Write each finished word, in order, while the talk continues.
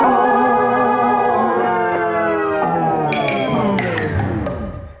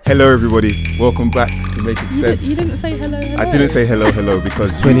Hello, everybody. Welcome back to Making Sense. You didn't say hello. I didn't say hello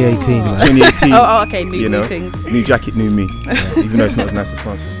because It's 2018. It's 2018. Oh, okay. New things. New jacket, new me. Even though it's not as nice as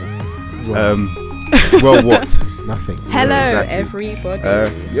Francis's. Well, what? Nothing. Hello, exactly. everybody.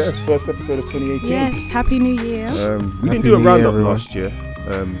 It's first episode of 2018. Yes, Happy New Year. We didn't do a roundup last year.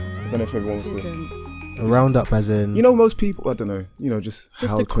 I don't know if everyone was doing A roundup as in... You know, most people, I don't know, just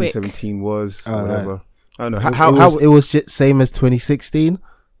how a quick 2017 was, or whatever. Right. I don't know. It was just same as 2016,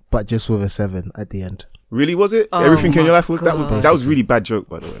 but just with a 7 at the end. Really, was it? Oh Everything in your life was God. that was really bad joke,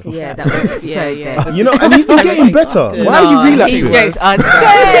 by the way. Yeah, that was so dead. You know, and he's been getting better. Why are you relapsing? His jokes are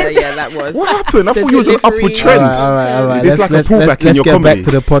dead. Yeah, that was. What happened? I thought he was an upward trend. All right. It's like a pullback in Let's your get comedy. back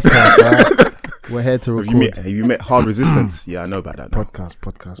to the podcast. All right? We're here to record. Have you met Hard Resistance? Yeah, I know about that now.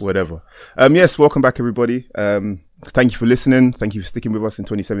 Podcast. Whatever. Yes, welcome back, everybody. Thank you for listening. Thank you for sticking with us in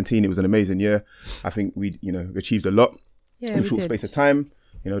 2017. It was an amazing year. I think we achieved a lot in a short space of time.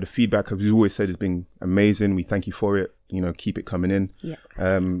 The feedback, as we always said, has been amazing. We thank you for it. Keep it coming in. Yeah.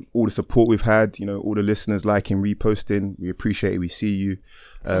 All the support we've had, all the listeners liking, reposting, we appreciate it. We see you.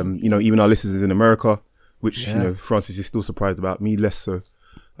 Even our listeners in America, which, Francis is still surprised about, me less so.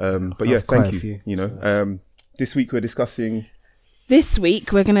 But yeah, thank you. This week we're discussing... This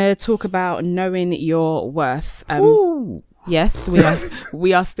week we're going to talk about knowing your worth. Yes,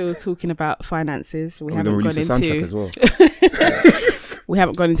 we are still talking about finances. We haven't gone into as well. We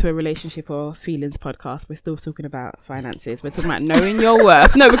haven't gone into a relationship or feelings podcast. We're still talking about finances. We're talking about knowing your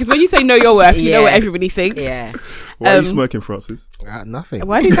worth. No, because when you say know your worth, you know what everybody thinks. Yeah. Why are you smirking, Francis? Nothing.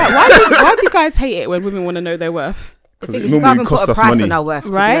 Why do you guys hate it when women want to know their worth? I think we can't even put a price on our worth, to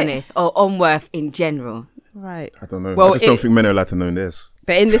be honest, or on worth in general. Right. I don't know. Well, I just don't think men are allowed to know theirs.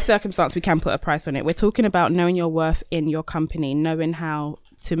 But in this circumstance, we can put a price on it. We're talking about knowing your worth in your company, knowing how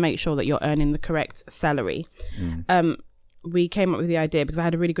to make sure that you're earning the correct salary. We came up with the idea because I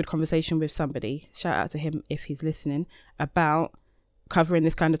had a really good conversation with somebody, shout out to him if he's listening, about covering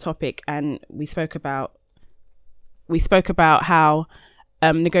this kind of topic. And we spoke about how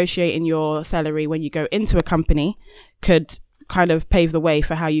negotiating your salary when you go into a company could kind of pave the way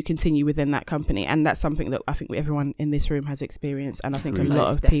for how you continue within that company. And that's something that I think everyone in this room has experienced. And I think a lot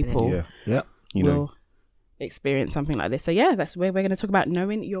of people will experience something like this. So yeah, that's where we're going to talk about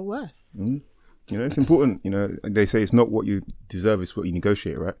knowing your worth. It's important. They say it's not what you deserve, it's what you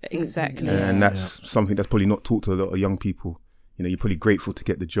negotiate, right? Exactly. And that's something that's probably not taught to a lot of young people. You're probably grateful to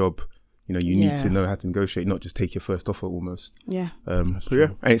get the job. You need to know how to negotiate, not just take your first offer almost. Yeah. And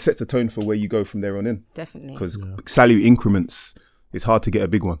it sets the tone for where you go from there on in. Definitely. Because salary increments, it's hard to get a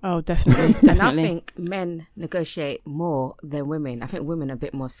big one. Oh, definitely. And I think men negotiate more than women. I think women are a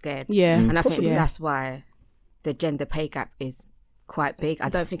bit more scared. Yeah. And I think that's why the gender pay gap is quite big. I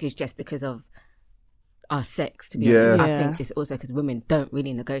don't think it's just because of our sex, to be honest. I think it's also because women don't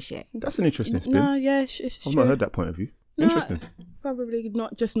really negotiate. That's an interesting spin. No, yeah, it's I've not heard that point of view. Interesting. Probably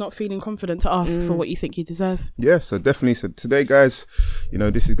not feeling confident to ask for what you think you deserve. Yeah, so definitely. So today, guys,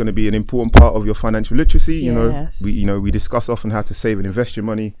 this is going to be an important part of your financial literacy. Yes. We discuss often how to save and invest your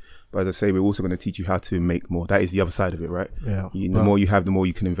money, but as I say, we're also going to teach you how to make more. That is the other side of it, right? Yeah. The more you have, the more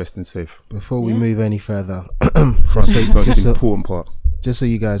you can invest and save. Before we move any further, Most important part. Just so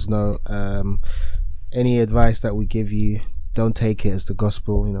you guys know, any advice that we give you, don't take it as the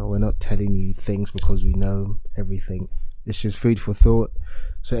gospel. We're not telling you things because we know everything. It's just food for thought.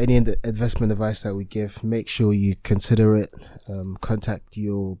 So any investment advice that we give, make sure you consider it. Contact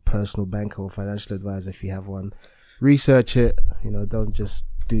your personal banker or financial advisor if you have one. Research it. Don't just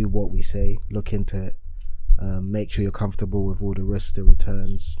do what we say. Look into it. Make sure you're comfortable with all the risks, the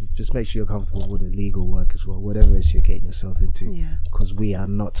returns. Just make sure you're comfortable with the legal work as well. Whatever it is you're getting yourself into. Because we are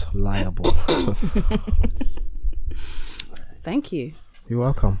not liable. Thank you. You're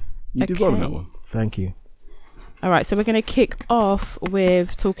welcome. You did well on that one. Thank you. All right, so we're going to kick off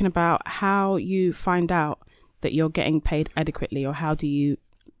with talking about how you find out that you're getting paid adequately, or how do you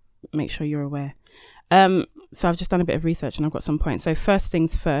make sure you're aware. So I've just done a bit of research and I've got some points. So first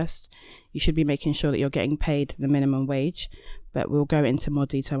things first, you should be making sure that you're getting paid the minimum wage, but we'll go into more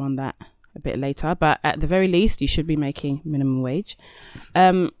detail on that a bit later. But at the very least, you should be making minimum wage.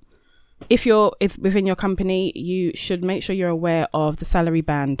 If within your company, you should make sure you're aware of the salary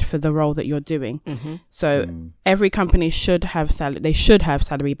band for the role that you're doing. So every company should have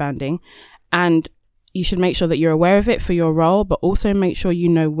salary banding, and you should make sure that you're aware of it for your role, but also make sure you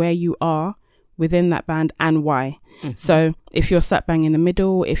know where you are within that band and why. So if you're sat bang in the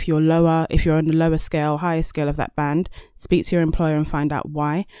middle, if you're on the lower scale, higher scale of that band, speak to your employer and find out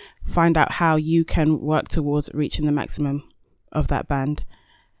why. Find out how you can work towards reaching the maximum of that band.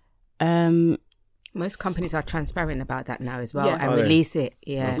 Most companies are transparent about that now as well, Yeah. and Are they? release it.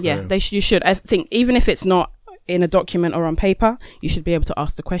 Yeah. Okay. Yeah, you should. I think even if it's not in a document or on paper, you should be able to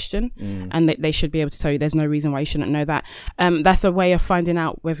ask the question, and they should be able to tell you. There's no reason why you shouldn't know that. That's a way of finding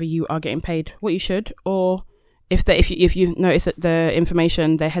out whether you are getting paid what you should, or if you notice that the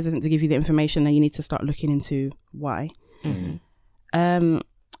information, they're hesitant to give you the information, then you need to start looking into why.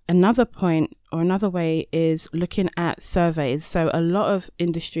 Another point or another way is looking at surveys. So a lot of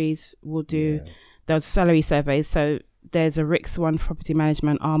industries will do those salary surveys. So there's a RICS one for property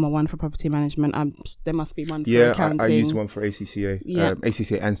management, ARMA one for property management. There must be one for accounting. I use one for ACCA. Yeah.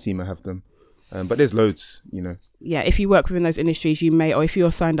 ACCA and SEMA have them. But there's loads, you know. Yeah, if you work within those industries, you may, or if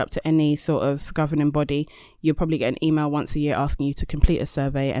you're signed up to any sort of governing body, you'll probably get an email once a year asking you to complete a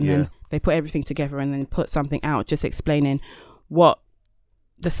survey, and then they put everything together and then put something out just explaining what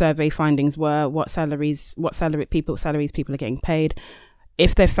the survey findings were, what salaries people are getting paid,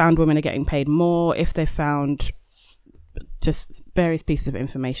 if they've found women are getting paid more, if they found just various pieces of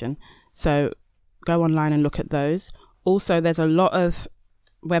information. So go online and look at those. Also, there's a lot of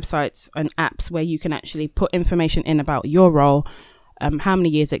websites and apps where you can actually put information in about your role, how many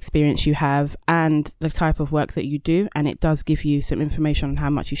years experience you have, and the type of work that you do, and it does give you some information on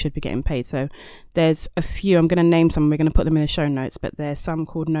how much you should be getting paid. So there's a few, I'm going to name some, we're going to put them in the show notes, but there's some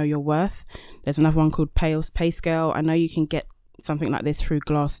called Know Your Worth. There's another one called Pay Scale. I know you can get something like this through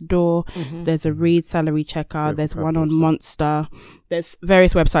Glassdoor. There's a Reed Salary Checker. There's one on Monster. There's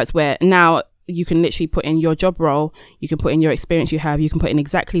various websites where now you can literally put in your job role, you can put in your experience you have, you can put in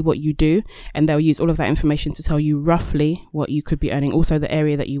exactly what you do, and they'll use all of that information to tell you roughly what you could be earning, also the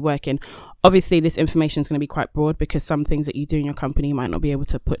area that you work in. Obviously, this information is going to be quite broad because some things that you do in your company you might not be able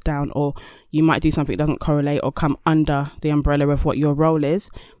to put down, or you might do something that doesn't correlate or come under the umbrella of what your role is,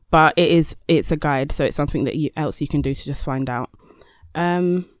 but it's a guide, so it's something that else you can do to just find out.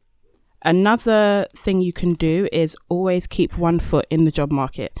 Another thing you can do is always keep one foot in the job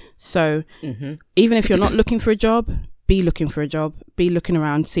market. So even if you're not looking for a job, be looking for a job, be looking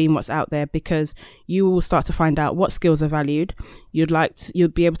around, seeing what's out there, because you will start to find out what skills are valued. You'll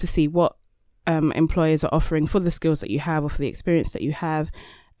be able to see what employers are offering for the skills that you have or for the experience that you have.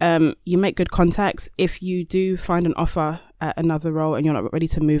 You make good contacts. If you do find an offer at another role and you're not ready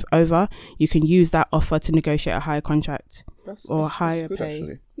to move over, you can use that offer to negotiate a higher contract or higher good, pay.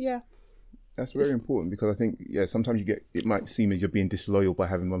 actually. Yeah. That's very important, because I think, sometimes it might seem as you're being disloyal by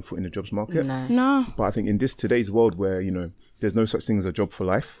having one foot in the jobs market. No. But I think in today's world where, there's no such thing as a job for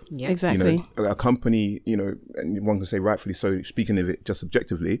life. Yeah. Exactly. A company, and one can say rightfully so, speaking of it just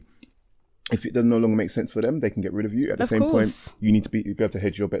subjectively, if it does no longer make sense for them, they can get rid of you. At the same point, you need to be able to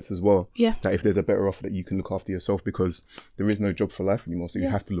hedge your bets as well. Yeah. That if there's a better offer, that you can look after yourself, because there is no job for life anymore. So you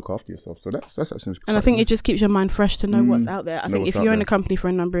have to look after yourself. So that's actually. And I think it just keeps your mind fresh to know what's out there. I think if you're in there. a company for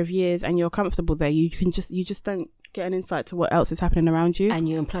a number of years and you're comfortable there, you just don't get an insight to what else is happening around you. And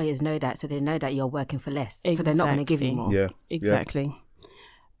your employers know that, so they know that you're working for less. So they're not going to give you more. Yeah. Exactly.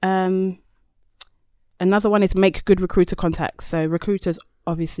 Another one is make good recruiter contacts. So recruiters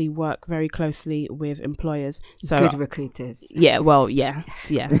obviously work very closely with employers. So Good recruiters. yeah. That's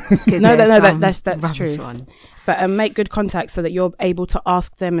true. Ones. But make good contacts so that you're able to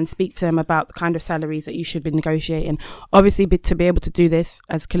ask them and speak to them about the kind of salaries that you should be negotiating. Obviously, to be able to do this,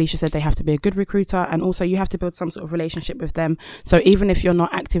 as Kalisha said, they have to be a good recruiter, and also you have to build some sort of relationship with them. So even if you're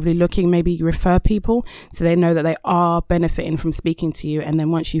not actively looking, maybe you refer people so they know that they are benefiting from speaking to you, and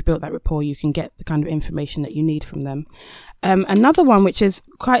then once you've built that rapport, you can get the kind of information that you need from them. Another one, which is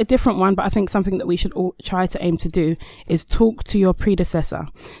quite a different one, but I think something that we should all try to aim to do, is talk to your predecessor.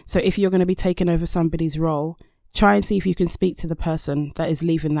 So if you're going to be taking over somebody's role, try and see if you can speak to the person that is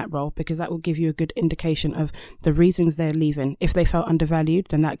leaving that role, because that will give you a good indication of the reasons they're leaving. If they felt undervalued,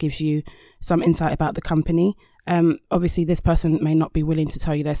 then that gives you some insight about the company. Obviously, this person may not be willing to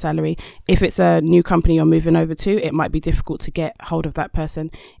tell you their salary. If it's a new company you're moving over to, it might be difficult to get hold of that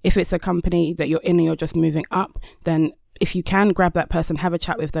person. If it's a company that you're in and you're just moving up, then if you can grab that person, have a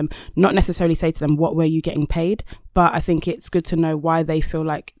chat with them, not necessarily say to them, what were you getting paid? But I think it's good to know why they feel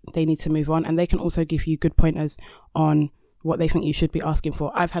like they need to move on. And they can also give you good pointers on what they think you should be asking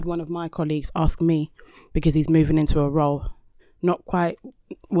for. I've had one of my colleagues ask me, because he's moving into a role not quite,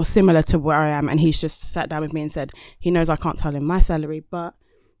 well, similar to where I am. And he's just sat down with me and said, he knows I can't tell him my salary, but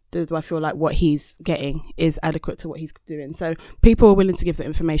do I feel like what he's getting is adequate to what he's doing? So people are willing to give the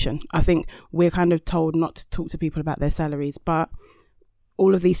information. I think we're kind of told not to talk to people about their salaries, but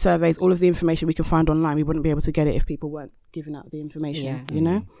all of these surveys, all of the information we can find online, we wouldn't be able to get it if people weren't giving out the information, you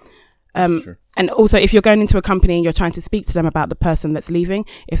know? And also, if you're going into a company and you're trying to speak to them about the person that's leaving,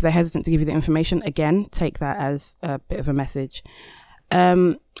 if they're hesitant to give you the information, again, take that as a bit of a message.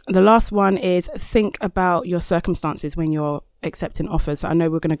 The last one is think about your circumstances when you're accepting offers. I know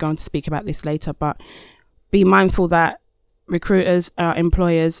we're going to go on to speak about this later, but be mindful that recruiters,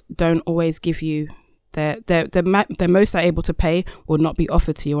 employers don't always give you the most they're able to pay will not be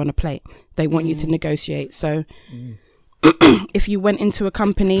offered to you on a plate. They want you to negotiate. So if you went into a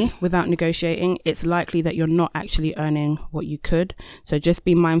company without negotiating, it's likely that you're not actually earning what you could. So just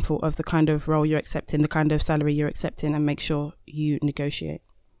be mindful of the kind of role you're accepting, the kind of salary you're accepting, and make sure you negotiate.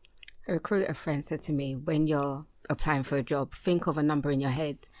 A recruiter friend said to me, when you're applying for a job, think of a number in your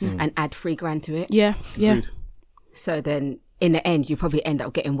head and add $3,000 to it. Yeah. Agreed. So then in the end, you probably end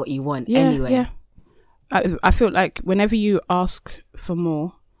up getting what you want anyway. Yeah. I feel like whenever you ask for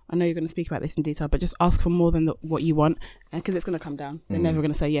more, I know you're going to speak about this in detail, but just ask for more than what you want, because it's going to come down. They're never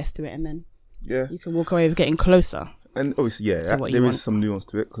going to say yes to it, and then you can walk away with getting closer. And obviously, there is some nuance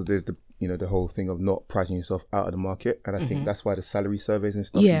to it, because there's the whole thing of not pricing yourself out of the market, and I think that's why the salary surveys and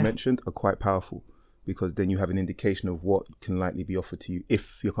stuff you mentioned are quite powerful, because then you have an indication of what can likely be offered to you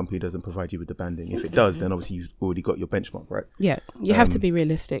if your company doesn't provide you with the banding. If it does, then obviously you've already got your benchmark, right? Yeah, you have to be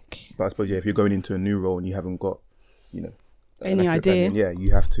realistic. But I suppose if you're going into a new role and you haven't got, any idea, banding,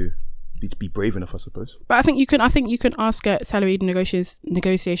 you have to be brave enough, I suppose. But I think you can ask at salary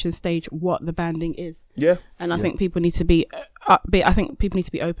negotiation stage what the banding is. Yeah, and I think people need to be. I think people need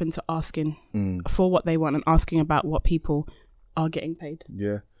to be open to asking for what they want and asking about what people are getting paid.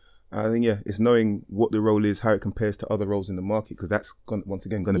 Yeah. I think, it's knowing what the role is, how it compares to other roles in the market, because that's, once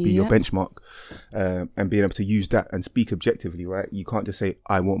again, going to be your benchmark, and being able to use that and speak objectively, right? You can't just say,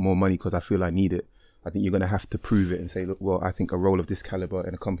 I want more money because I feel I need it. I think you're going to have to prove it and say, look, well, I think a role of this caliber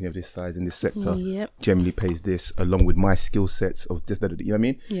in a company of this size in this sector generally pays this, along with my skill sets of this, that, you know what I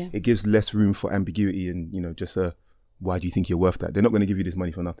mean? Yeah. It gives less room for ambiguity and, just why do you think you're worth that? They're not going to give you this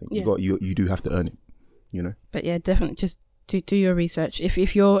money for nothing. Yeah. You do have to earn it, But yeah, definitely just do your research.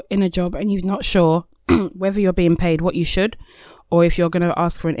 If you're in a job and you're not sure whether you're being paid what you should, or if you're going to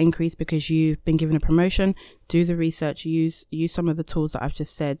ask for an increase because you've been given a promotion, do the research. Use some of the tools that I've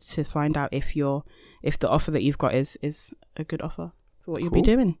just said to find out if the offer that you've got is a good offer for what you'll be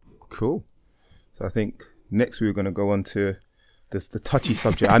doing. Cool. So I think next we're going to go on to the touchy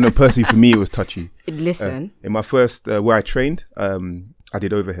subject. I know personally for me it was touchy. Listen. In my first, where I trained, I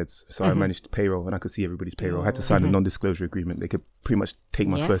did overheads. So I managed payroll and I could see everybody's payroll. I had to sign a non-disclosure agreement. They could pretty much take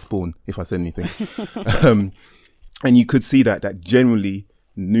my firstborn if I said anything. And you could see that generally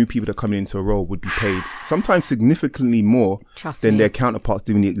new people that come into a role would be paid sometimes significantly more than their counterparts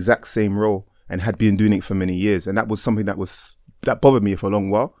doing the exact same role and had been doing it for many years. And that was something that bothered me for a long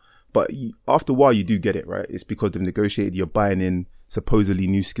while. But after a while, you do get it, right? It's because they've negotiated, you're buying in supposedly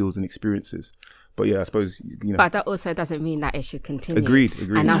new skills and experiences. But yeah, I suppose, But that also doesn't mean that it should continue. Agreed.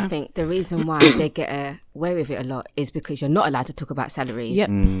 And I think the reason why they get away with it a lot is because you're not allowed to talk about salaries. Yep,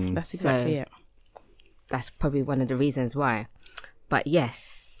 that's exactly it. That's probably one of the reasons why. But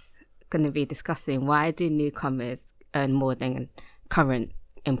yes, going to be discussing why do newcomers earn more than current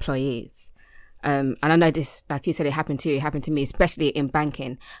employees? And I know this, like you said, it happened to me, especially in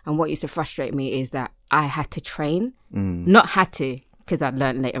banking. And what used to frustrate me is that I had to train, not had to, because I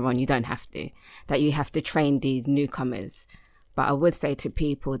learned later on you don't have to, that you have to train these newcomers. But I would say to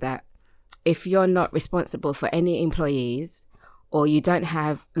people that if you're not responsible for any employees, or you don't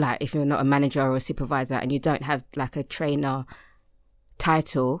have, like, if you're not a manager or a supervisor and you don't have like a trainer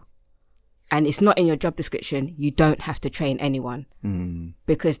title and it's not in your job description, you don't have to train anyone,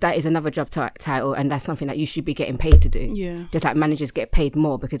 because that is another job title and that's something that you should be getting paid to do. Yeah. Just like managers get paid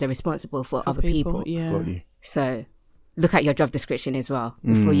more because they're responsible for other people. Yeah. So look at your job description as well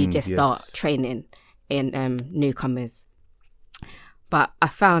before you just start training in newcomers. But I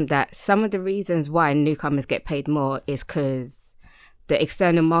found that some of the reasons why newcomers get paid more is because the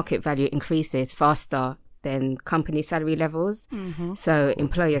external market value increases faster than company salary levels. So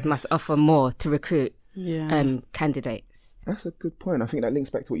employers must offer more to recruit candidates. That's a good point. I think that links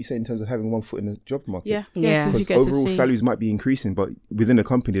back to what you said in terms of having one foot in the job market. Yeah. Because overall salaries might be increasing, but within the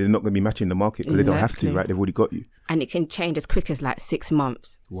company, they're not going to be matching the market because they don't have to, right? They've already got you. And it can change as quick as like 6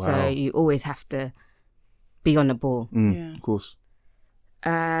 months. Wow. So you always have to be on the ball. Of course.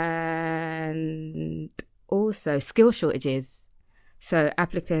 And also skill shortages. So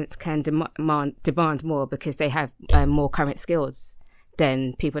applicants can demand more because they have more current skills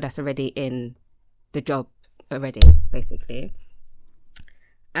than people that's already in the job already, basically.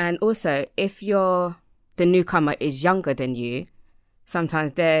 And also, if the newcomer is younger than you,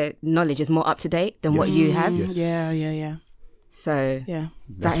 sometimes their knowledge is more up to date than what you have. Yeah. So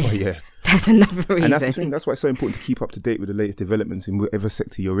that's another reason. And that's the thing. That's why it's so important to keep up to date with the latest developments in whatever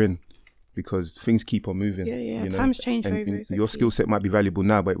sector you're in. because things keep on moving. Yeah. you know? Times change And very, very your quickly. skill set might be valuable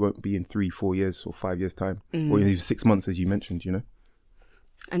now, but it won't be in 3, 4 years or 5 years time, or even 6 months, as you mentioned. You know.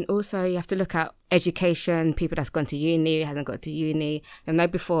 And also you have to look at education, people that's gone to uni, hasn't got to uni. I know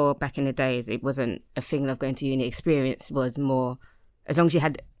before, back in the days, it wasn't a thing of going to uni. Experience was more, as long as you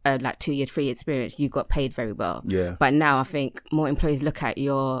had like 2 year, 3 year experience, you got paid very well. Yeah. But now I think more employees look at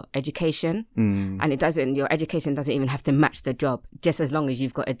your education and your education doesn't even have to match the job, just as long as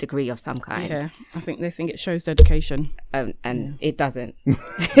you've got a degree of some kind. Yeah, I think they think it shows dedication. And it doesn't.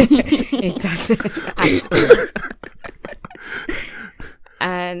 It doesn't at all.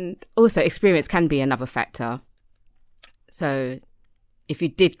 And also experience can be another factor. So if you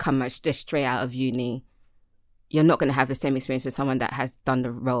did come just straight out of uni, you're not going to have the same experience as someone that has done the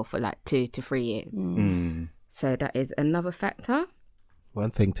role for like 2 to 3 years. So that is another factor.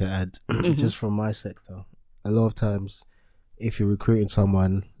 One thing to add, just from my sector, a lot of times if you're recruiting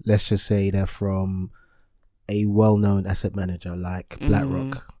someone, let's just say they're from a well-known asset manager like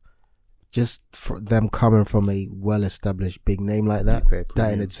BlackRock, just for them coming from a well-established big name like that,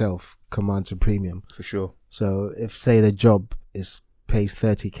 that in itself commands a premium. For sure. So if, say, the job pays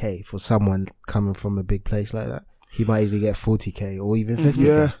 30k for someone coming from a big place like that, he might easily get 40k or even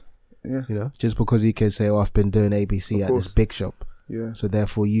 50k. Yeah. You know, just because he can say, oh, I've been doing ABC at this big shop. Yeah. So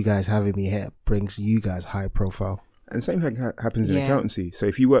therefore, you guys having me here brings you guys high profile. And same thing happens in accountancy. So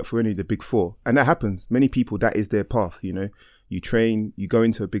if you work for any of the big four, and that happens, many people, that is their path, you know. You train, you go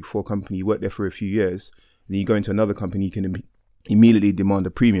into a big four company, you work there for a few years, then you go into another company, you can immediately demand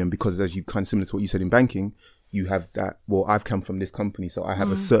a premium because, as you kind of similar to what you said in banking, you have that, well, I've come from this company, so I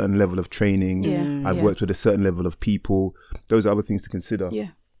have a certain level of training. I've worked with a certain level of people. Those are other things to consider. Yeah.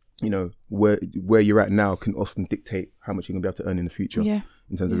 You know, where you're at now can often dictate how much you're going to be able to earn in the future in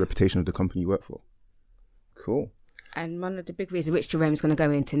terms of the reputation of the company you work for. Cool. And one of the big reasons which Jerome's going to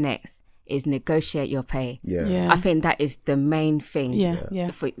go into next is negotiate your pay. Yeah. I think that is the main thing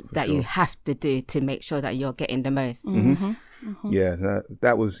that you have to do to make sure that you're getting the most. Yeah,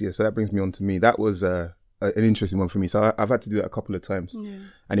 that was, so that brings me on to me. That was an interesting one for me. So I've had to do it a couple of times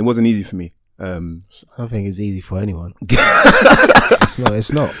and it wasn't easy for me. I don't think it's easy for anyone.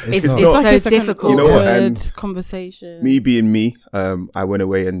 It's not. It's Like so difficult. You know what? And conversation. Me being me, I went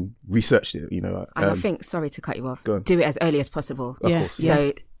away and researched it, you know. And I think, sorry to cut you off, Go on. do it as early as possible. Of course.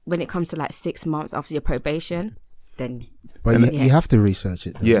 So when it comes to like 6 months after your probation, then... But you have to research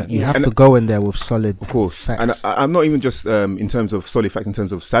it. Though. Yeah. You have to go in there with solid facts. And I'm not even just in terms of solid facts, in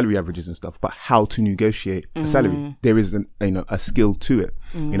terms of salary averages and stuff, but how to negotiate a salary. There is a skill to it,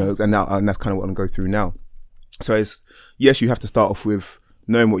 you know, and that's kind of what I'm going to go through now. So it's, yes, you have to start off with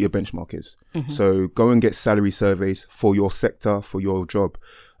knowing what your benchmark is. So go and get salary surveys for your sector, for your job.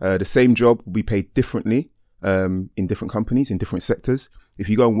 The same job will be paid differently in different companies, in different sectors. If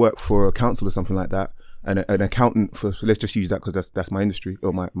you go and work for a council or something like that, and an accountant, let's just use that because that's my industry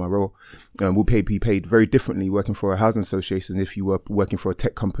or my role, will be paid very differently working for a housing association if you were working for a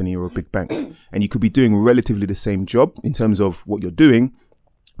tech company or a big bank. And you could be doing relatively the same job in terms of what you're doing,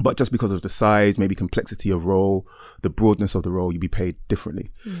 but just because of the size, maybe complexity of role, the broadness of the role, you'll be paid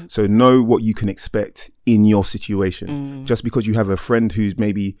differently. So know what you can expect in your situation. Just because you have a friend who's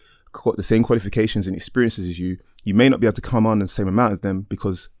maybe got the same qualifications and experiences as you, you may not be able to come on the same amount as them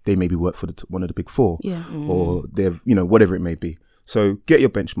because they maybe work for one of the big four or they've, you know, whatever it may be. So get your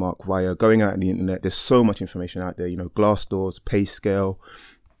benchmark via going out on the internet. There's so much information out there, you know, Glassdoor's, Pay Scale.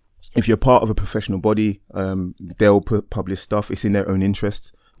 If you're part of a professional body, they'll publish stuff. It's in their own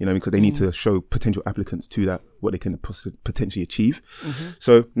interest, you know, because they need to show potential applicants to that, what they can potentially achieve.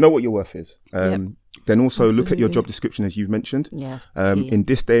 So know what your worth is. Then also look at your job description, as you've mentioned. In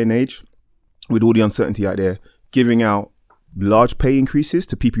this day and age, with all the uncertainty out there, giving out large pay increases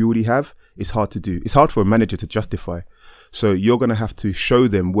to people you already have is hard to do. It's hard for a manager to justify. So you're going to have to show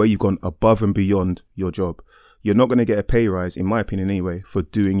them where you've gone above and beyond your job. You're not going to get a pay rise, in my opinion anyway, for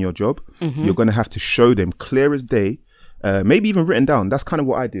doing your job. You're going to have to show them clear as day, maybe even written down. That's kind of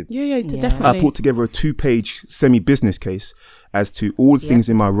what I did. Yeah, definitely. I put together a 2-page semi-business case as to all the things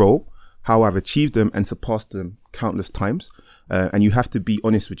in my role, how I've achieved them and surpassed them countless times. And you have to be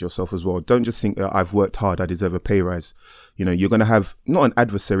honest with yourself as well. Don't just think that I've worked hard, I deserve a pay rise. You know, you're going to have not an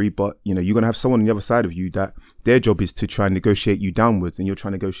adversary, but, you know, you're going to have someone on the other side of you that their job is to try and negotiate you downwards and you're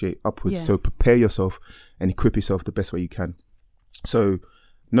trying to negotiate upwards. So prepare yourself and equip yourself the best way you can. So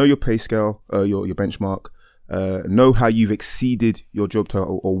know your pay scale, your benchmark, know how you've exceeded your job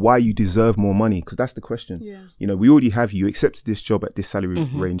title or why you deserve more money. Because that's the question. You know, we already have you accepted this job at this salary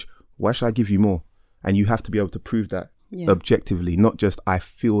range. Why should I give you more? And you have to be able to prove that objectively, not just I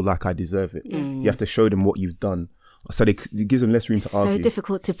feel like I deserve it. You have to show them what you've done So it gives them less room to So argue.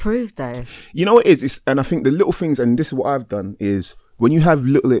 difficult to prove, though. You know what it is? And I think the little things, and this is what I've done, is when you have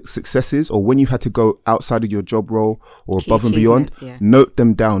little successes or when you've had to go outside of your job role or Key above and beyond, achievements, yeah. note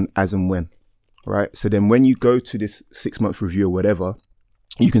them down as and when, right? So then when you go to this 6-month review or whatever,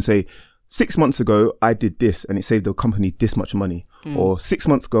 you can say, 6 months ago, I did this and it saved the company this much money. Or 6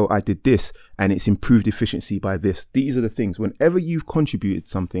 months ago, I did this and it's improved efficiency by this. These are the things. Whenever you've contributed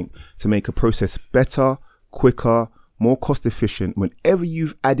something to make a process better, quicker, more cost efficient, whenever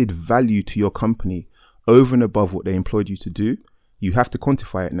you've added value to your company over and above what they employed you to do, you have to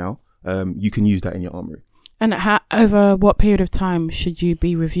quantify it now. You can use that in your armory. And over what period of time should you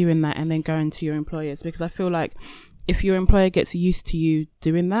be reviewing that and then going to your employers? Because I feel like if your employer gets used to you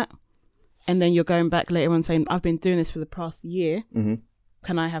doing that, and then you're going back later on saying, I've been doing this for the past year,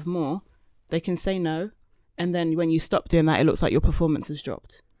 can I have more? They can say no. And then when you stop doing that, it looks like your performance has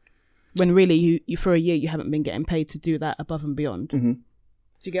dropped. When really, you for a year, you haven't been getting paid to do that above and beyond. Do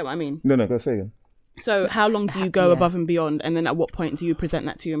you get what I mean? No, go say again. So how long do you go above and beyond? And then at what point do you present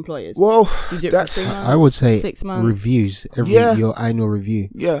that to your employers? Well, Do you do it that's... for 3 months, I would say 6 months? reviews Yeah. your annual review.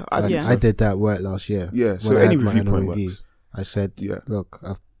 Yeah, I think so. I did that work last year. Yeah, so When I any had my review annual point works. I said, Yeah. look,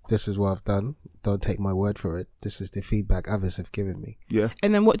 this is what I've done. Don't take my word for it. This is the feedback others have given me. Yeah.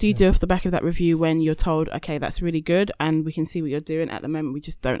 And then what do you do off the back of that review when you're told, okay, that's really good and we can see what you're doing at the moment, we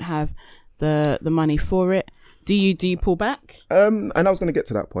just don't have the money for it? Do you pull back? And I was going to get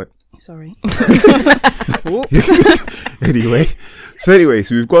to that point. Sorry. Anyway,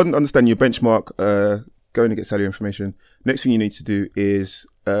 so we've got to understand your benchmark, going to get salary information. Next thing you need to do is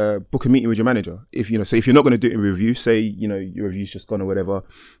book a meeting with your manager. If you're not going to do it in review, say, your review's just gone or whatever,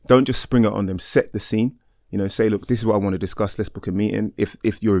 don't just spring it on them. Set the scene. Say, look, this is what I want to discuss. Let's book a meeting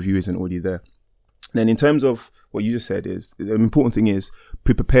if your review isn't already there. Then in terms of what you just said, is the important thing is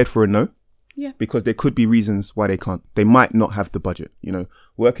be prepared for a no. Yeah. Because there could be reasons why they can't. They might not have the budget.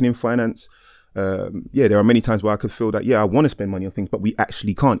 Working in finance, there are many times where I could feel that, I want to spend money on things, but we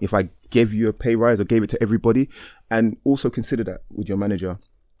actually can't. If I gave you a pay rise or gave it to everybody, and also consider that with your manager,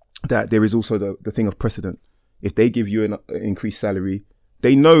 that there is also the thing of precedent. If they give you an increased salary,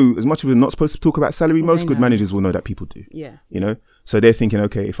 they know, as much as we're not supposed to talk about salary, most good managers will know that people do. Yeah. So they're thinking,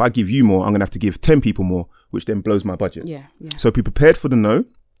 okay, if I give you more, I'm going to have to give 10 people more, which then blows my budget. Yeah. So be prepared for the no.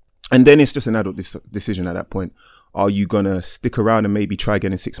 And then it's just an adult decision at that point. Are you going to stick around and maybe try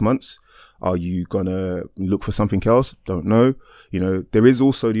again in 6 months? Are you going to look for something else? Don't know. There is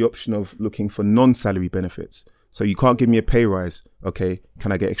also the option of looking for non-salary benefits. So you can't give me a pay rise. Okay.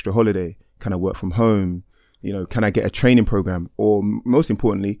 Can I get extra holiday? Can I work from home? Can I get a training program? Or most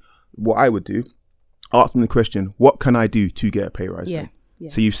importantly, what I would do, ask them the question, what can I do to get a pay rise? Yeah.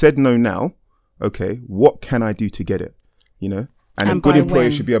 So you've said no now. Okay. What can I do to get it? And a good by employer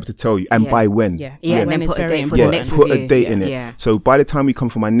when? should be able to tell you, and by when. Yeah. And When then is put a very date for important. the next put review. a date in it. Yeah. So by the time we come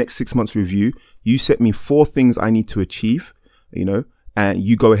for my next 6 months review, you set me 4 things I need to achieve, and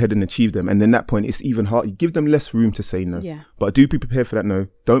you go ahead and achieve them. And then that point, it's even hard. You give them less room to say no. Yeah. But do be prepared for that no.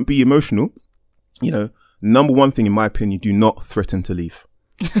 Don't be emotional. Number one thing, in my opinion, do not threaten to leave.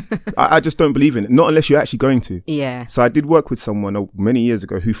 I just don't believe in it. Not unless you're actually going to. Yeah. So I did work with someone many years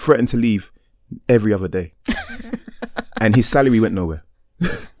ago who threatened to leave every other day. And his salary went nowhere.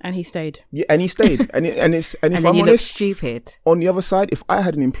 And he stayed. Yeah, and he stayed. And if And I'm then you look honest, stupid. on the other side, if I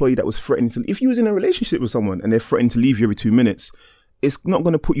had an employee that was threatening to, if you was in a relationship with someone and they're threatening to leave you every 2 minutes, it's not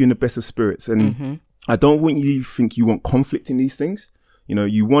going to put you in the best of spirits. And I don't want you to think you want conflict in these things.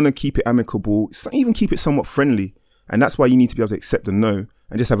 You want to keep it amicable, even keep it somewhat friendly. And that's why you need to be able to accept the no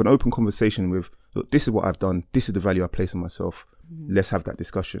and just have an open conversation with, look, this is what I've done. This is the value I place on myself. Let's have that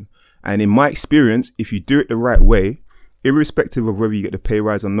discussion. And in my experience, if you do it the right way, irrespective of whether you get the pay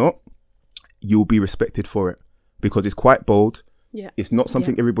rise or not, you'll be respected for it because it's quite bold. Yeah. It's not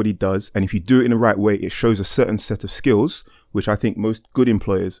something everybody does. And if you do it in the right way, it shows a certain set of skills, which I think most good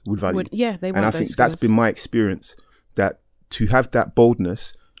employers would value. They want and I think that's been my experience, that to have that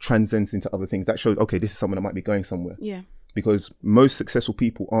boldness transcends into other things. That shows, okay, this is someone that might be going somewhere. Yeah. Because most successful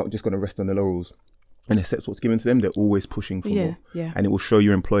people aren't just going to rest on their laurels and accept what's given to them. They're always pushing for more. Yeah. And it will show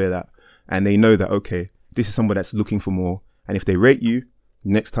your employer that. And they know that, okay, this is someone that's looking for more. And if they rate you,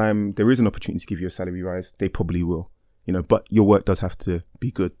 next time there is an opportunity to give you a salary rise, they probably will. But your work does have to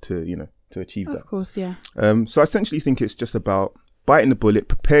be good to achieve that. Of course, yeah. So I essentially think it's just about biting the bullet,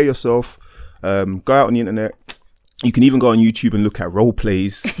 prepare yourself, go out on the internet. You can even go on YouTube and look at role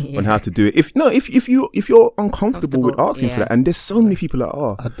plays on how to do it. If you're uncomfortable with asking for that, and there's so many people that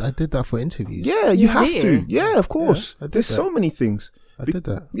are. I did that for interviews. Yeah, you have to. Yeah, of course. Yeah, there's so many things. I did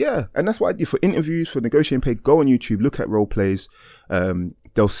that. Yeah, and that's what I did for interviews, for negotiating pay. Go on YouTube, look at role plays.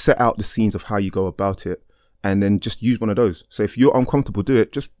 They'll set out the scenes of how you go about it. and then just use one of those. So if you're uncomfortable, do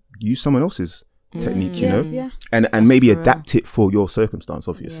it. Just use someone else's technique, you know, Yeah. and maybe adapt it for your circumstance,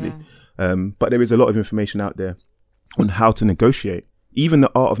 obviously. But there is a lot of information out there on how to negotiate. Even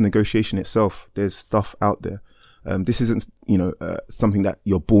the art of negotiation itself, there's stuff out there. This isn't, something that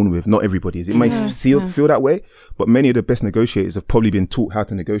you're born with. Not everybody is. It might feel that way, but many of the best negotiators have probably been taught how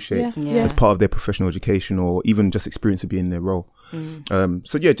to negotiate as part of their professional education, or even just experience of being in their role.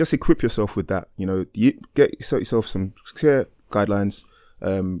 So yeah, just equip yourself with that. Set yourself some clear guidelines.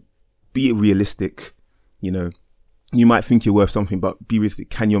 Be realistic. You might think you're worth something, but be realistic.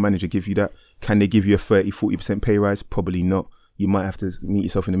 Can your manager give you that? Can they give you a 30-40% pay rise? Probably not. You might have to meet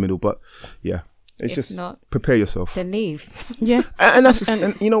yourself in the middle, but yeah. It's if just not, prepare yourself. then leave. Yeah. And that's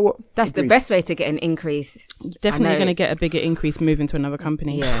and you know what? That's the best way to get an increase. Definitely going to get a bigger increase moving to another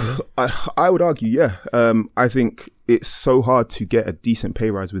company. Yeah. I would argue, yeah. I think it's so hard to get a decent pay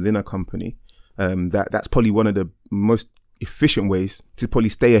rise within a company. That's probably one of the most efficient ways to probably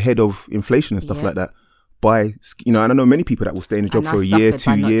stay ahead of inflation and stuff like that. And I know many people that will stay in a job for a year,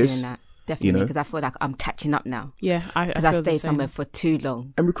 2 years. Definitely, because I feel like I'm catching up now. Yeah, because I stayed somewhere for too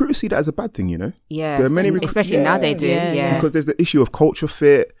long. And recruiters see that as a bad thing, Yeah, there are many especially now they do. Yeah, because there's the issue of culture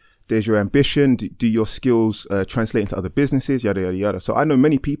fit. There's your ambition. Do your skills translate into other businesses? Yada yada yada. So I know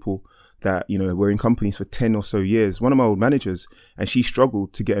many people that were in companies for 10 or so years. One of my old managers, and she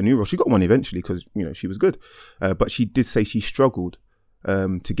struggled to get a new role. She got one eventually because she was good, but she did say she struggled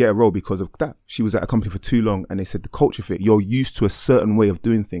to get a role because of that. She was at a company for too long, and they said the culture fit. You're used to a certain way of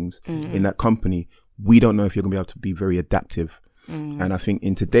doing things in that company. We don't know if you're going to be able to be very adaptive. And I think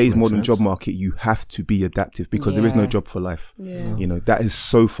in today's modern job market, you have to be adaptive because there is no job for life. Yeah. That is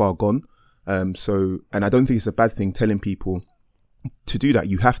so far gone. And I don't think it's a bad thing telling people to do that.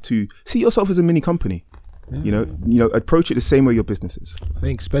 You have to see yourself as a mini company. Approach it the same way your business is. I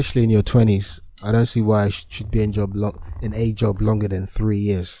think especially in your 20s, I don't see why I should be in a job longer than 3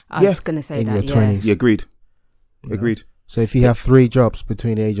 years. I was going to say in that. your 20s. Yeah, agreed. Agreed. So if you have 3 jobs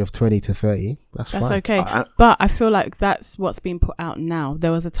between the age of 20 to 30, that's fine. Okay. But I feel like that's what's being put out now.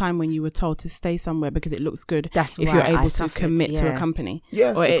 There was a time when you were told to stay somewhere because it looks good if you're able to commit to a company.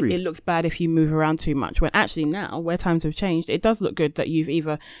 Yeah, or it looks bad if you move around too much. When actually now, where times have changed, it does look good that you've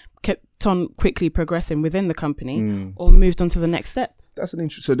either kept on quickly progressing within the company or moved on to the next step. That's an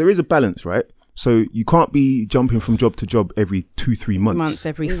interesting. So there is a balance, right? So you can't be jumping from job to job every 2-3 months.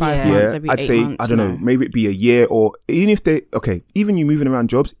 Every 5 months, every 8 months. I'd say, I don't know, maybe it'd be a year, or even if even you moving around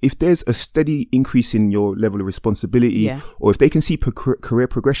jobs, if there's a steady increase in your level of responsibility, or if they can see career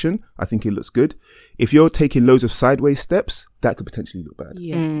progression, I think it looks good. If you're taking loads of sideways steps, that could potentially look bad.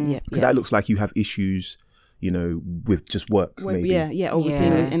 Because that looks like you have issues, with just work, maybe. Or with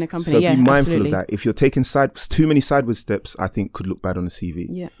being in a company. So be mindful of that. If you're taking too many sideways steps, I think could look bad on the CV.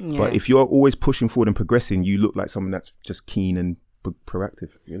 Yeah. But if you're always pushing forward and progressing, you look like someone that's just keen and proactive.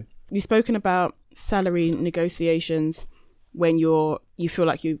 Really. You've spoken about salary negotiations when you feel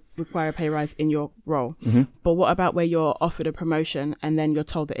like you require a pay rise in your role. But what about where you're offered a promotion and then you're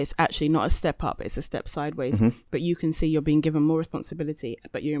told that it's actually not a step up, it's a step sideways, but you can see you're being given more responsibility,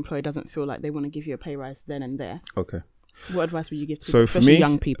 but your employer doesn't feel like they want to give you a pay rise then and there? Okay. What advice would you give to so especially for me,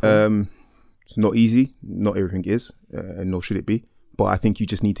 young people? It's not easy. Not everything is, and nor should it be. But I think you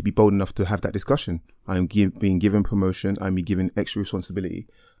just need to be bold enough to have that discussion. I'm being given promotion. I'm being given extra responsibility.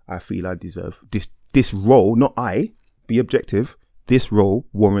 I feel I deserve this role. Not I. Be objective. This role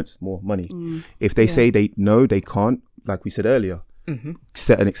warrants more money. If they say they can't, like we said earlier,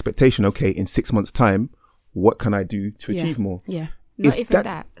 set an expectation. Okay, in 6 months' time, what can I do to achieve more? Yeah. Not even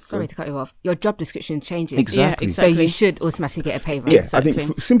that. Sorry to cut you off. Your job description changes. Exactly. Yeah, So you should automatically get a pay rise. Yeah, Exactly. I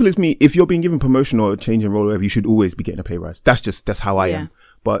think simple as me, if you're being given promotion or a change in role or whatever, you should always be getting a pay rise. That's how I am.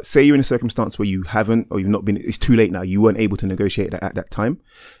 But say you're in a circumstance where you haven't, or you've not been, it's too late now, you weren't able to negotiate that at that time,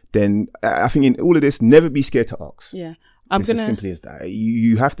 then I think in all of this, never be scared to ask. Yeah. It's as simply as that.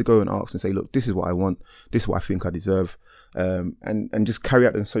 You have to go and ask and say, look, this is what I want. This is what I think I deserve. And just carry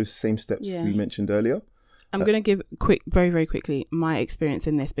out the same steps we mentioned earlier. I'm going to give very, very quickly my experience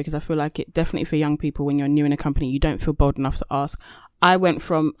in this, because I feel like it definitely for young people, when you're new in a company, you don't feel bold enough to ask.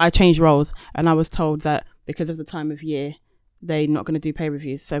 I changed roles and I was told that because of the time of year, they're not going to do pay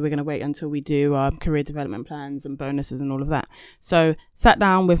reviews. So we're going to wait until we do career development plans and bonuses and all of that. So sat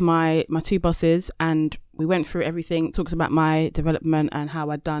down with my 2 bosses and we went through everything, talked about my development and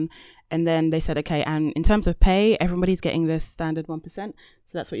how I'd done. And then they said, okay, and in terms of pay, everybody's getting this standard 1%. So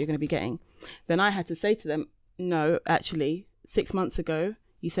that's what you're going to be getting. Then I had to say to them, no, actually, 6 months ago,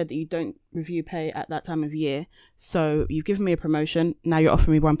 you said that you don't review pay at that time of year. So you've given me a promotion. Now you're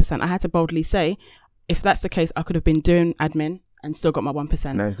offering me 1%. I had to boldly say, if that's the case, I could have been doing admin and still got my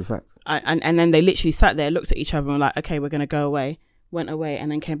 1%. That is the fact. And then they literally sat there, looked at each other and were like, okay, we're going to go away. Went away and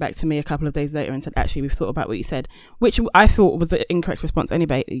then came back to me a couple of days later and said, actually, we've thought about what you said, which I thought was the incorrect response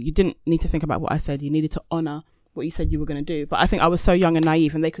anyway. You didn't need to think about what I said. You needed to honour what you said you were going to do. But I think I was so young and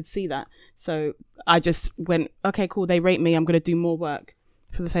naive and they could see that. So I just went, okay, cool, they rate me. I'm going to do more work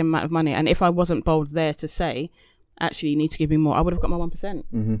for the same amount of money. And if I wasn't bold there to say, actually, you need to give me more, I would have got my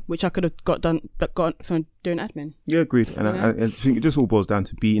 1%, which I could have got from doing admin. Yeah, agreed. And I think it just all boils down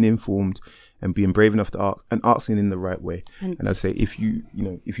to being informed and being brave enough to ask, and asking in the right way. And I'd say if you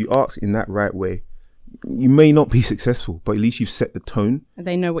ask in that right way, you may not be successful, but at least you've set the tone. And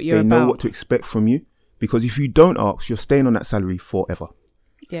they know what you're about. They know what to expect from you. Because if you don't ask, you're staying on that salary forever.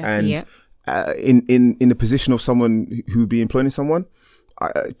 Yeah. And in the position of someone who would be employing someone,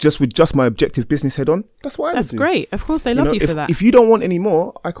 with my objective business head on, that's what I would do. That's great. Of course, they love you for that. If you don't want any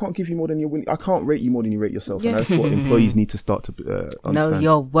more, I can't give you more than you're willing. I can't rate you more than you rate yourself. Yeah. And that's what employees need to start to understand. Know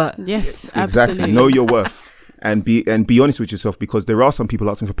your worth. Yes, exactly. Absolutely. Know your worth, and be honest with yourself, because there are some people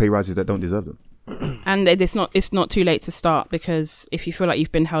asking for pay rises that don't deserve them. And it's not too late to start, because if you feel like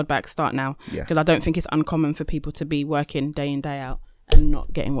you've been held back, start now. Because I don't think it's uncommon for people to be working day in, day out and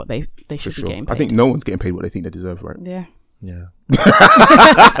not getting what they should be getting paid. I think no one's getting paid what they think they deserve, right? Yeah. Yeah.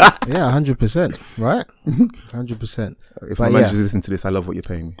 Yeah, 100%, right? 100%. If my managers listen to this, I love what you're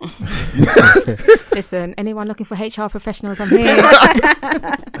paying me. Listen, anyone looking for HR professionals, I'm here.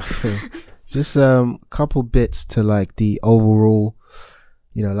 Just couple bits to like the overall,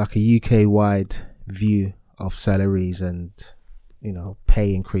 like a UK wide view of salaries and,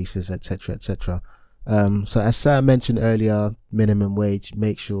 pay increases, etc., etc. So as Sam mentioned earlier, minimum wage,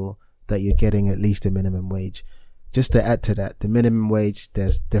 make sure that you're getting at least a minimum wage. Just to add to that, the minimum wage,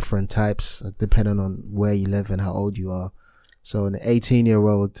 there's different types depending on where you live and how old you are. So an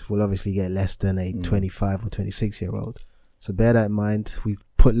 18-year-old will obviously get less than a 25 or 26-year-old. So bear that in mind. We've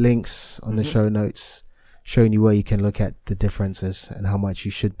put links on the show notes showing you where you can look at the differences and how much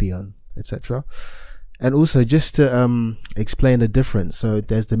you should be on, etc. And also just to explain the difference. So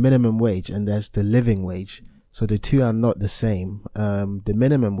there's the minimum wage and there's the living wage. So the two are not the same. The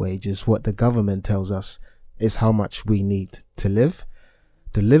minimum wage is what the government tells us is how much we need to live.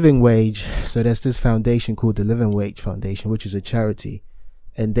 The living wage, so there's this foundation called the Living Wage Foundation, which is a charity,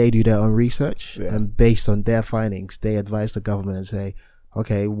 and they do their own research, and based on their findings, they advise the government and say,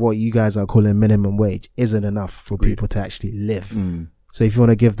 okay, what you guys are calling minimum wage isn't enough for people to actually live. So if you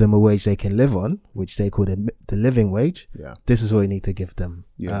want to give them a wage they can live on, which they call the living wage, this is what you need to give them.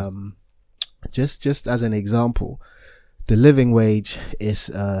 Just as an example, the living wage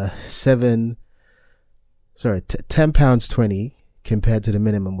is £10.20 compared to the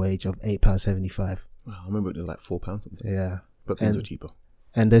minimum wage of £8.75. Wow, I remember it was like £4 something. Yeah. But things are cheaper.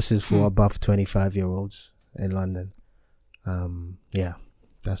 And this is for above 25-year-olds in London.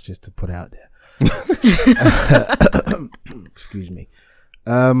 That's just to put it out there. Excuse me.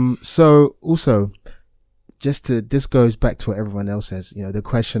 So also, this goes back to what everyone else says, the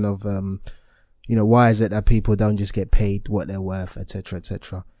question of, why is it that people don't just get paid what they're worth, etc.,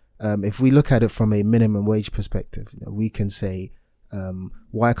 etc. If we look at it from a minimum wage perspective, we can say,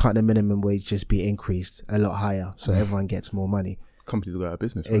 why can't the minimum wage just be increased a lot higher so everyone gets more money? Companies will go out of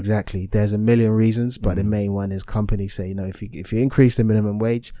business, right? Exactly. There's a million reasons, but the main one is companies say, if you increase the minimum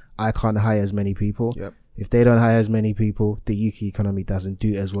wage, I can't hire as many people. Yep. If they don't hire as many people, the UK economy doesn't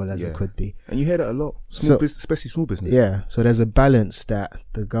do as well as it could be. And you hear that a lot, especially small business. Yeah. So there's a balance that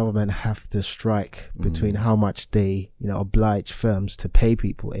the government have to strike between how much they, oblige firms to pay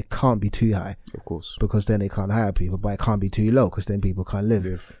people. It can't be too high, of course, because then they can't hire people, but it can't be too low because then people can't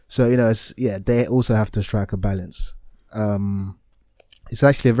live. So, they also have to strike a balance. It's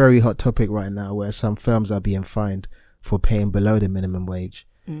actually a very hot topic right now where some firms are being fined for paying below the minimum wage.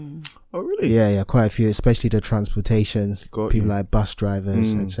 Oh, really? Yeah, quite a few, especially the transportations, people like bus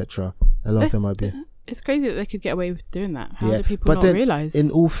drivers, etc. A lot of them might be. It's crazy that they could get away with doing that. How do people not realise? In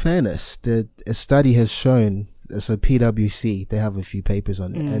all fairness, a study has shown, so PwC, they have a few papers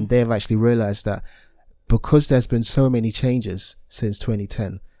on it, and they have actually realised that because there's been so many changes since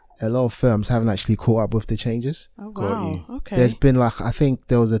 2010, a lot of firms haven't actually caught up with the changes. Oh, wow. Okay. There's been I think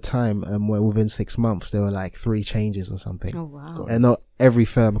there was a time where within 6 months there were 3 changes or something. Oh, wow. And not every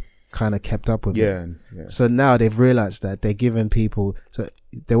firm kind of kept up with it. Yeah. So now they've realized that they're giving people, so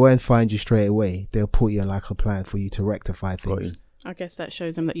they won't find you straight away. They'll put you on a plan for you to rectify things. I guess that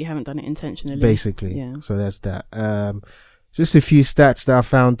shows them that you haven't done it intentionally. Basically. Yeah. So that's that. Just a few stats that I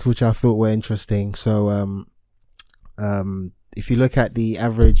found which I thought were interesting. So if you look at the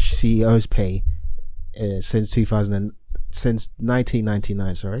average CEO's pay since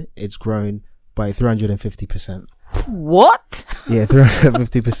 1999, it's grown by 350%. What? Yeah,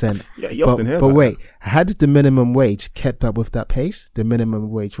 350%. Yeah, you often hear But about wait, had the minimum wage kept up with that pace, the minimum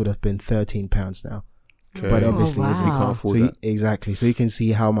wage would have been £13 now. that. But Okay. obviously, wow. isn't. You can't So afford you, that. exactly. So you can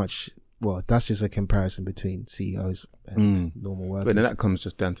see how much. Well, that's just a comparison between CEOs and normal workers. But then that comes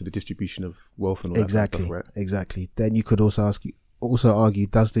just down to the distribution of wealth and all exactly, that kind of stuff, right? exactly. Then you could also argue,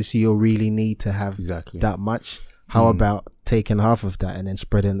 does the CEO really need to have Exactly. that much? How about taking half of that and then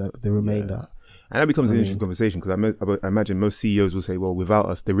spreading the remainder? And that becomes an I interesting conversation because I imagine most CEOs will say, well, without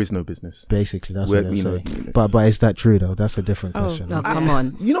us, there is no business. Basically, that's We're- what you they're know, saying. But is that true though? That's a different Oh, question. No, come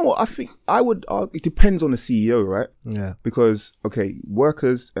on. You know what? I think I would argue it depends on the CEO, right? Yeah. Because, okay,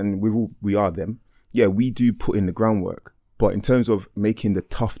 workers, and we are them, yeah, we do put in the groundwork. But in terms of making the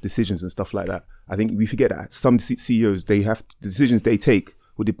tough decisions and stuff like that, I think we forget that some CEOs, the decisions they take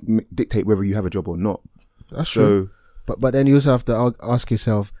will dictate whether you have a job or not. That's true. So, But then you also have to ask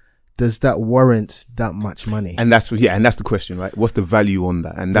yourself, does that warrant that much money? and that's the question, right? What's the value on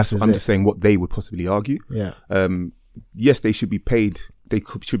that? And that's This is I'm it. just saying what they would possibly argue. Yeah. Yes, they should be paid.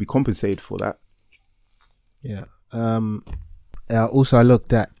 Should be compensated for that. Yeah. Also, I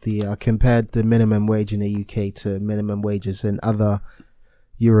looked at compared the minimum wage in the UK to minimum wages in other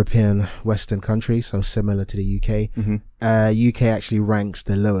European Western countries, so similar to the UK. UK actually ranks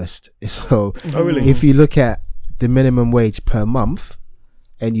the lowest. So, Oh, really? if you look at the minimum wage per month,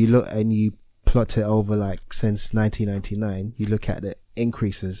 and you plot it over like since 1999, you look at the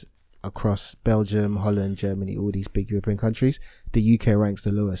increases across Belgium, Holland, Germany, all these big European countries, the UK ranks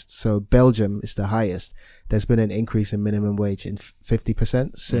the lowest. So Belgium is the highest. There's been an increase in minimum wage in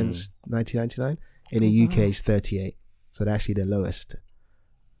 50% since 1999. In the UK, it's 38. So they're actually the lowest.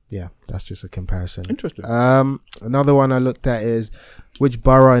 Yeah, that's just a comparison. Interesting. Another one I looked at is which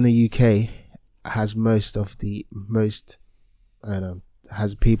borough in the UK has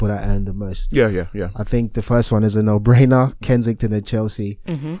has people that earn the most. Yeah. I think the first one is a no-brainer. Kensington and Chelsea.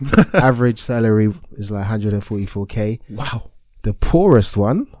 Average salary is like 144k. Wow. The poorest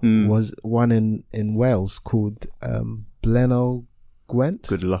one was one in Wales called Blaenau Gwent.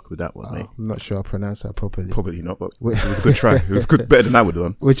 Good luck with that one, mate. I'm not sure I pronounced that properly. Probably not, but it was a good try. It was good, better than I would have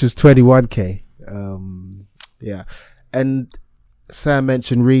done. Which was 21k. Yeah. And Sam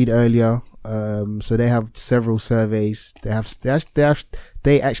mentioned Reed earlier. So they have several surveys. They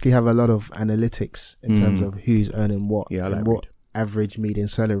actually have a lot of analytics in terms of who's earning what Yeah, I and like what average median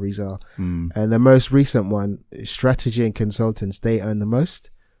salaries are. And the most recent one, Strategy and Consultants, they earn the most,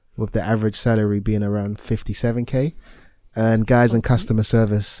 with the average salary being around 57k. And guys in customer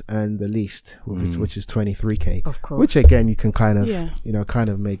service earn the least, which is 23k. Of course. Which again, you can kind of, Yeah. kind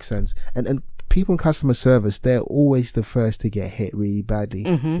of make sense. And people in customer service, they're always the first to get hit really badly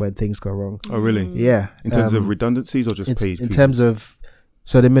when things go wrong. Oh, really? Yeah. In terms of redundancies or just in paid? terms of,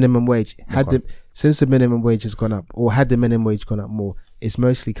 so the minimum wage since the minimum wage has gone up, or had the minimum wage gone up more, it's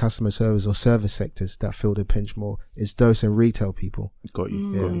mostly customer service or service sectors that feel the pinch more. It's those and retail people. Got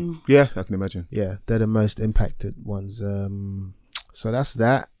you. Yeah, I can imagine. Yeah, they're the most impacted ones. So that's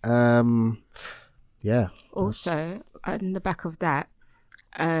that. Yeah. Also, on the back of that,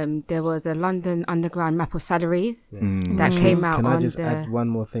 there was a London Underground map of salaries that came out Can on I just the. add one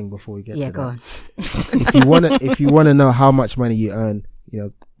more thing before we get to Go that? on. If you wanna know how much money you earn,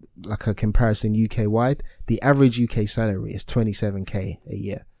 like a comparison UK wide, the average UK salary is 27k a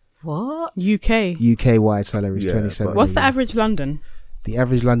year. What? UK. UK wide salary is Yeah, 27. What's a the year. average London? The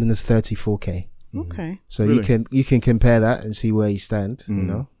average London is 34k. Okay. So Really? you can compare that and see where you stand.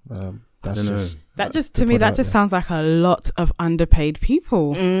 That's I don't just That just to to me put that out just there. sounds like a lot of underpaid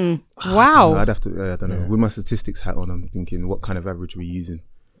people. No, Wow. I'd have to. I don't know. Yeah. With my statistics hat on, I'm thinking, what kind of average are we using?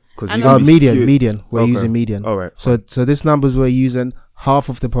 Because median. We're Okay. using median. All right. So this numbers we're using, half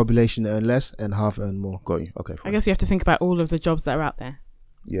of the population earn less and half earn more. Got you. Okay. I Fine. guess you have to think about all of the jobs that are out there.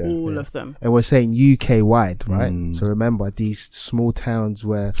 Yeah. All Yeah. of them. And we're saying UK wide, right? Mm. So remember these small towns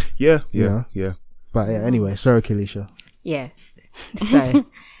where. Yeah. know. Yeah. But yeah, anyway, sorry, Kalisha. Yeah. So,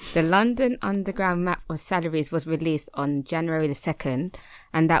 the London Underground map of salaries was released on January the 2nd,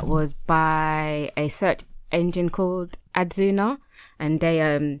 and that was by a search engine called Adzuna, and they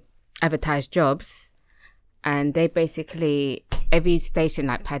advertised jobs, and they basically, every station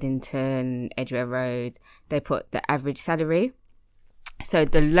like Paddington, Edgware Road, they put the average salary. So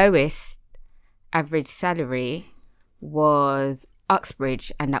the lowest average salary was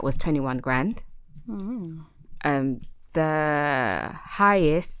Uxbridge, and that was 21 grand. The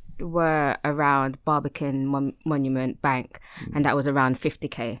highest were around Barbican Monument Bank, and that was around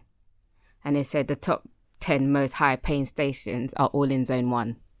 50k. And they said the top 10 most high paying stations are all in zone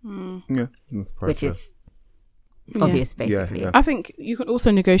 1, Yeah. That's which is obvious, basically. yeah. I think you can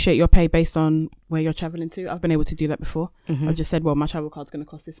also negotiate your pay based on where you're traveling to. I've been able to do that before. I've just said, well, my travel card's going to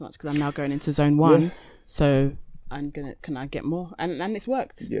cost this much because I'm now going into zone 1. So can I get more? And it's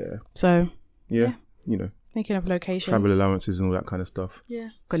worked. Yeah. So Yeah. You know, thinking of location. travel allowances and all that kind of stuff. Yeah.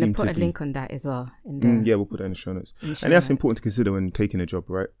 Gonna Seem put to a be- link on that as well. In the Yeah, we'll put that in the show notes. in the show And that's notes. important to consider when taking a job,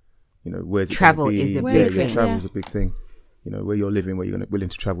 right? You know, where's it Travel gonna be? is a big yeah, thing. Travel Yeah. is a big thing. You know, where you're living, where you're willing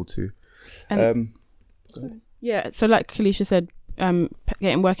to travel to. And yeah, so like Kalisha said,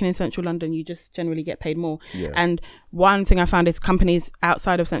 working in central London, you just generally get paid more. Yeah. And one thing I found is companies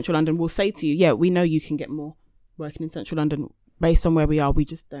outside of central London will say to you, yeah, we know you can get more working in central London. Based on where we are, we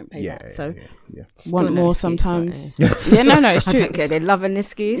just don't pay that. So Still want no more excuse, sometimes. right? Yeah, no, it's I true. don't care. They love an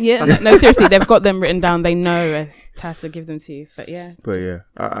excuse. Yeah, no, seriously, they've got them written down. They know how to give them to you. But yeah, But yeah,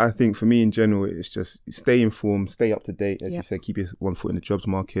 I think for me in general, it's just stay informed, stay up to date. As you said, keep your one foot in the jobs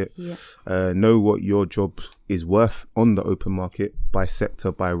market. Yeah. Know what your job is worth on the open market by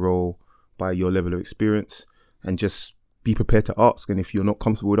sector, by role, by your level of experience, and just be prepared to ask. And if you're not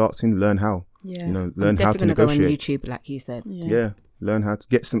comfortable with asking, learn how. yeah, You know, I'm learn how to definitely gonna go on negotiate. YouTube, like you said. Yeah. Learn how to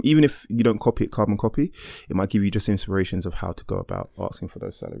get some, even if you don't copy it, carbon copy, it might give you just inspirations of how to go about asking for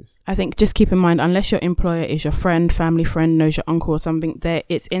those salaries. I think just keep in mind, unless your employer is your friend, family friend, knows your uncle or something,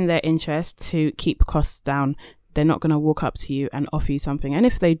 it's in their interest to keep costs down. They're not going to walk up to you and offer you something. And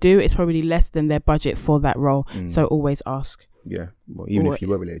if they do, it's probably less than their budget for that role. So always ask. Yeah. Well, even if you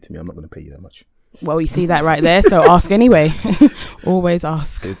were related to me, I'm not going to pay you that much. Well, you see that right there. So ask anyway. Always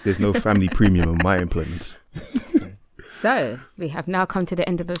ask. There's no family premium on my employment. So we have now come to the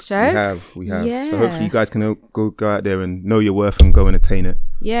end of the show. We have. Yeah. So hopefully you guys can go out there and know your worth and go and attain it.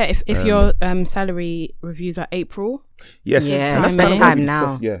 Yeah, if your salary reviews are April, Yes. Yeah, and that's kind best of what time we now.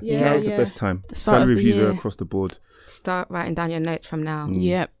 discussed. Yeah, Yeah, that was yeah. the best time. The start Salary of the reviews are year. across the board. Start writing down your notes from now.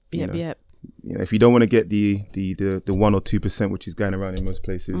 yep. You know, if you don't want to get the 1 or 2%, which is going around in most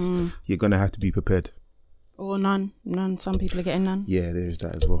places, you're gonna have to be prepared. Or none. Some people are getting none. Yeah, there's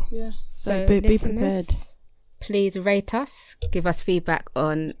that as well. Yeah. So be prepared. listeners, please rate us. Give us feedback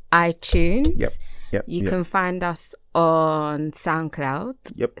on iTunes. Yep. You can find us on SoundCloud,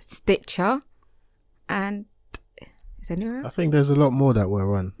 Yep. Stitcher, and is there anywhere I else? think there's a lot more that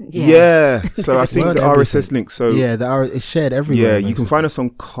we're on. Yeah. So I think Word the everything. RSS link. So Yeah, it's shared everywhere. yeah, you can find us on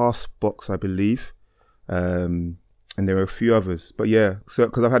Castbox, I believe. And there are a few others. But yeah, so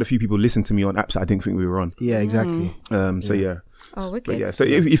because I've had a few people listen to me on apps that I didn't think we were on. Yeah, exactly. So yeah. Oh, But wicked. yeah, so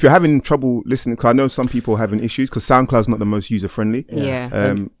if you're having trouble listening, because I know some people are having issues, because SoundCloud's not the most user friendly.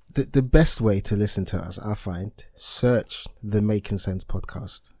 Yeah. The best way to listen to us, I find, search the Making Sense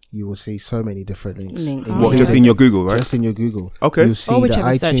podcast. You will see so many different links. What, just in your Google, right? Just in your Google. Okay. You'll see Or the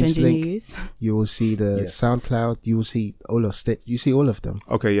whichever search iTunes engine link. you use. You will see the SoundCloud. You will see all of Stitch. You see all of them.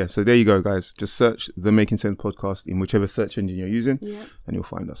 Okay, yeah. So there you go, guys. Just search the Making Sense podcast in whichever search engine you're using, and you'll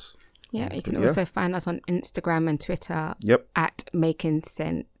find us. Yeah, you can Yeah. also find us on Instagram and Twitter Yep. at Making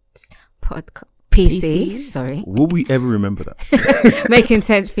Sense PC. Sorry. Will we ever remember that? Making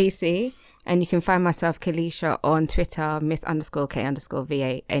Sense PC. And you can find myself, Kalisha, on Twitter,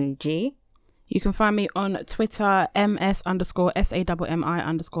 Miss_K_VANG. You can find me on Twitter,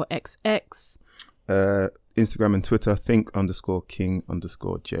 MS_SAMMI_XX. Instagram and Twitter,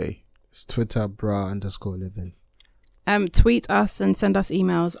 think_king_J. It's Twitter bra_living. Tweet us and send us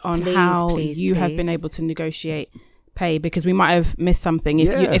emails on Please, how please, you have been please. able to negotiate pay, because we might have missed something.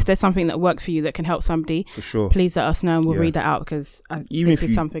 If there's something that worked for you that can help somebody, For sure. please let us know and we'll Yeah. read that out, because Even this if is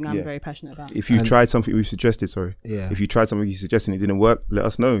you- something I'm yeah. very passionate about. If you And- tried something we suggested, Yeah. if you tried something you suggested and it didn't work, let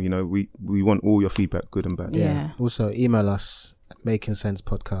us know. You know, we want all your feedback, good and bad. Yeah. Also, email us at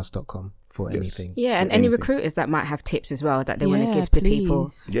makingsensepodcast.com for Yes. anything. Yeah, and For any anything. recruiters that might have tips as well that they want to Yeah, give to people.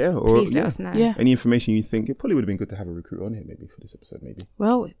 please. Yeah, or Please let us know. Yeah. any information you think, it probably would have been good to have a recruit on here maybe for this episode, maybe.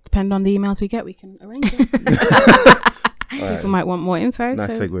 Well, depending on the emails we get, we can arrange it. People might want more info.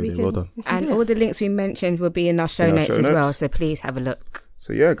 Nice so segue we then, can- well done. we can And do it. all the links we mentioned will be in our show In our notes show as well. notes. So please have a look.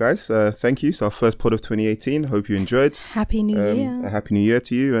 So yeah, guys, thank you. It's our first pod of 2018. Hope you enjoyed. Happy New Year. A happy new year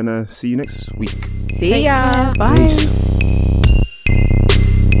to you, and see you next week. See Take ya. care. Bye. Peace.